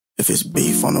If it's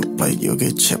beef on the plate, you'll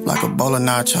get chipped like a bowl of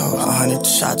nachos. 100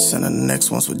 shots and the next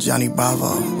one's with Johnny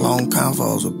Bravo. Long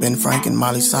convos with Ben Frank and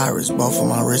Miley Cyrus. Both on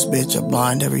my wrist, bitch, I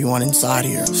blind everyone inside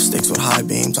here. Sticks with high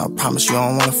beams, I promise you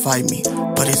don't wanna fight me.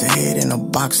 Put his head in a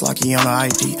box like he on an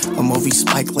ID. A movie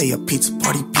Spike Lee, a pizza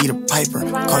party Peter Piper.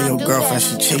 Call your girlfriend,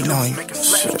 she cheating on you.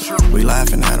 Shit. We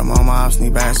laughing at him, all my ops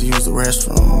need bags to use the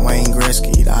restroom. Wayne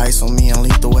Gretzky, the ice on me and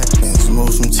lethal weapons.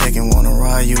 Moves from Tekken, wanna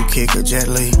ride you, kick or Jet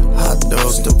Li. Hot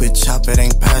dog, stupid chop, it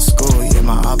ain't past school. Yeah,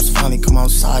 my ops finally come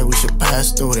outside, we should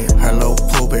pass through there. Her little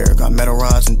Pooh Bear, got metal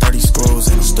rods and 30 screws.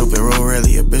 And a stupid rule,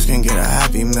 really, a bitch can get a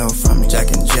Happy Meal from me.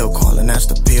 Jack and Jill calling, that's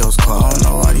the pills call. I don't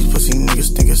know why these pussy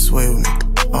niggas think it's sweet with me.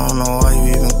 I don't know why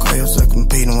you even call yourself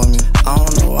competing with me. I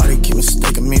don't know why they keep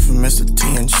mistaking me for Mr.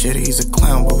 T and shit. He's a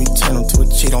clown, but we turn him to a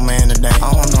Cheeto man today.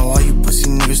 I don't know why you pussy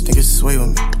niggas think it's sweet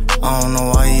with me. I don't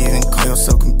know why you even call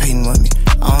yourself competing with me.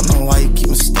 I don't know why you keep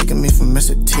mistaking me for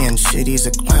Mr. T and shit. He's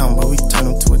a clown, but we turn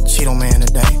him to a Cheeto man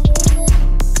today.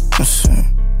 Shit.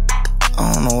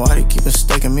 I don't know why they keep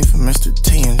mistaking me for Mr.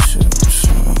 T and shit.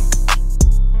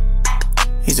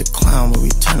 He's a clown, but we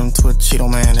turn him to a Cheeto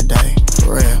man today.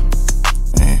 For real.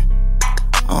 Man.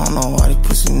 I don't know why these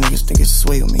pussy niggas think it's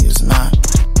sweet with me, it's not.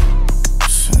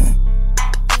 Shit.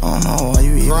 I don't know why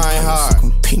you even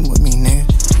competing with me, nigga.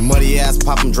 Muddy ass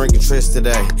pop, I'm drinking Tris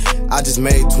today. I just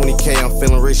made 20K, I'm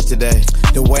feeling rich today.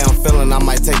 The way I'm feeling, I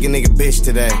might take a nigga bitch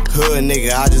today. Hood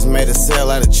nigga, I just made a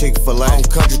sale at a Chick-fil-A. On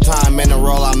Country Time, man, the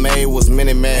roll I made was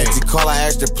Minute Man. She call, I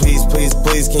asked her, please, please,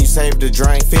 please, can you save the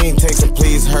drink? Fiend takes him,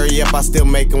 please, hurry up, I still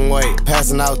make him wait.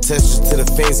 Passing out testers to the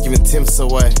fiends, giving temps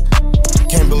away.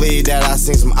 Can't believe that I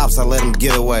seen some ops, I let them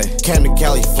get away. Came to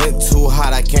Cali, Flint too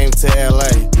hot, I came to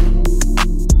LA.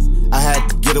 I had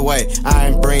to get away, I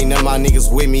ain't bring none of my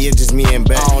niggas with me, it's just me and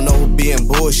back. I don't know who being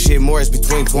bullshit, more it's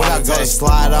between 20. When I go to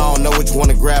slide, I don't know which one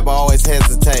to grab, I always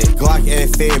hesitate. Glock,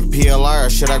 FA, and PLR, or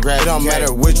should I grab? It don't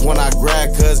matter which one I grab,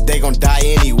 cause they gon' die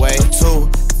anyway.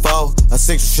 2, 4, a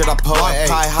 6, should I pull it?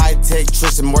 High tech,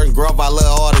 Tristan Morton Grove, I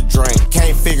love all the drink.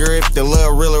 Can't figure if the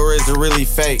little real or is it really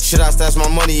fake. Should I stash my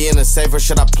money in the safe or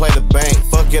should I play the bank?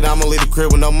 Fuck it, I'ma leave the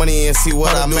crib with no money and see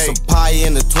what I make. Some pie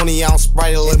in the 20-ounce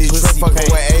Sprite, a little pussy fucking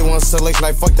with A1 selection,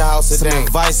 like fuck the house today. Some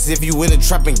advice, if you in the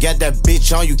trap and got that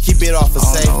bitch on, you keep it off a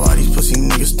safe. I don't know why these pussy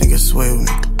niggas think it's sweet with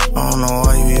me. I don't know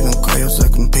why you even call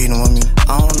yourself competing with me.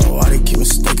 I don't know why they keep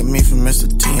mistaking me for Mr.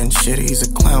 T and shit. He's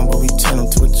a clown, but we turn him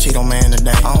to a Cheeto man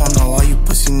today. I don't know why you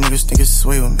pussy niggas think it's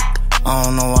sweet with me. I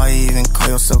don't know why you even call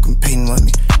yourself competing with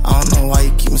me. I don't know why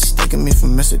you keep mistaking me for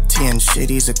Mr. T and shit.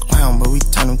 He's a clown, but we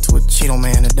turn him to a Cheeto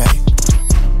man today.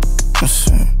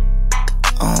 Shit.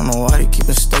 I don't know why they keep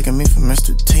mistaking me for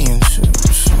Mr. T and shit.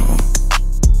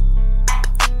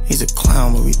 He's a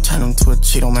clown, but we turn him to a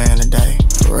Cheeto man today.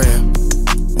 For real.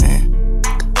 Man.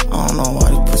 I don't know why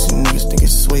these pussy niggas think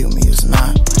it's sweet with me, it's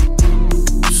not.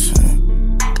 Shit.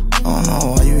 I don't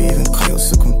know why you even call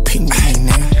yourself competing with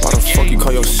me, nigga. Why the fuck you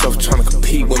call yourself tryna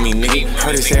compete with me, nigga?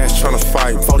 Heard his ass tryna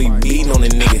fight, 40 beating on the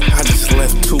nigga. I just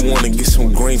left 2-1 to get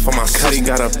some green for my city.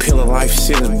 Got a pill of life,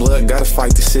 shit in his blood, gotta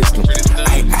fight the system.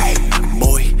 Ay,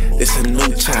 boy, it's a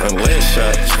new time. Last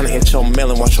shot, tryna hit your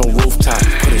melon, watch your rooftop.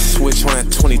 Put a switch on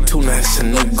that 22, now it's a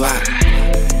new Glock.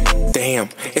 Damn,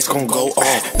 it's gon' go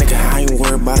off. Nigga, I ain't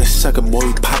worried about a sucker, boy,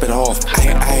 we pop it off.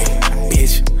 Ay,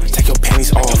 bitch, take your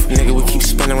panties off. Nigga, we keep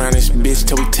spinning around this bitch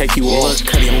till we take you off.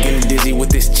 Cuddy, I'm getting dizzy with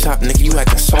this chop, nigga, you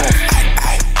acting soft.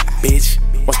 Ay, bitch,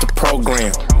 what's the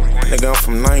program? Nigga, I'm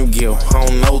from 9 Gil, I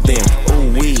don't know them.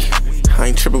 Ooh, wee, I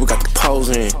ain't trippin', we got the pose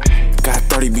in. Got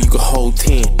 30, but you can hold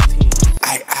 10.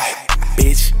 Ay,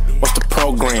 bitch, what's the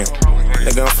program?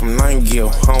 Nigga, I'm from 9 Gil,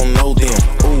 I don't know them.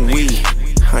 Ooh, wee,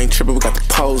 I ain't trippin', we got the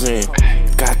pose in.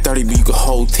 Got 30, but you can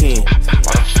hold 10. Why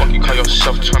the fuck you call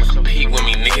yourself tryna compete with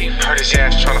me, nigga? Heard his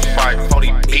ass tryna fight,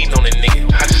 40 beating on the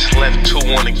nigga. I just left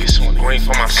 2-1 to get some green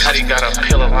for my city. Got a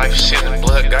pill of life, shit in the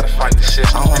blood, gotta fight the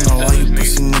system. I don't know why you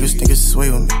pussy niggas think it's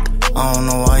sweet with me. I don't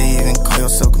know why you even call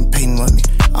yourself competing with me.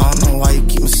 I don't know why you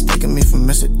keep mistaking me for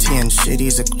Mr. T and shit.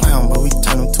 He's a clown, but we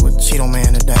turn him to a Cheeto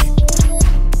man today.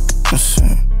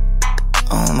 Shit.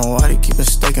 I don't know why they keep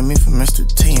mistaking me for Mr.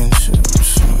 T and shit.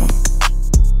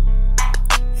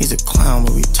 He's a clown,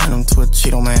 but we turn him to a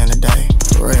Cheeto man today.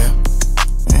 For real.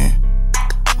 Man.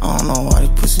 I don't know why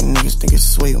these pussy niggas think it's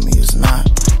sweet with me, it's not.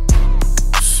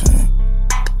 Shit.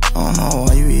 I don't know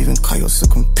why you even call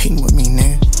yourself competing with me,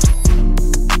 nigga.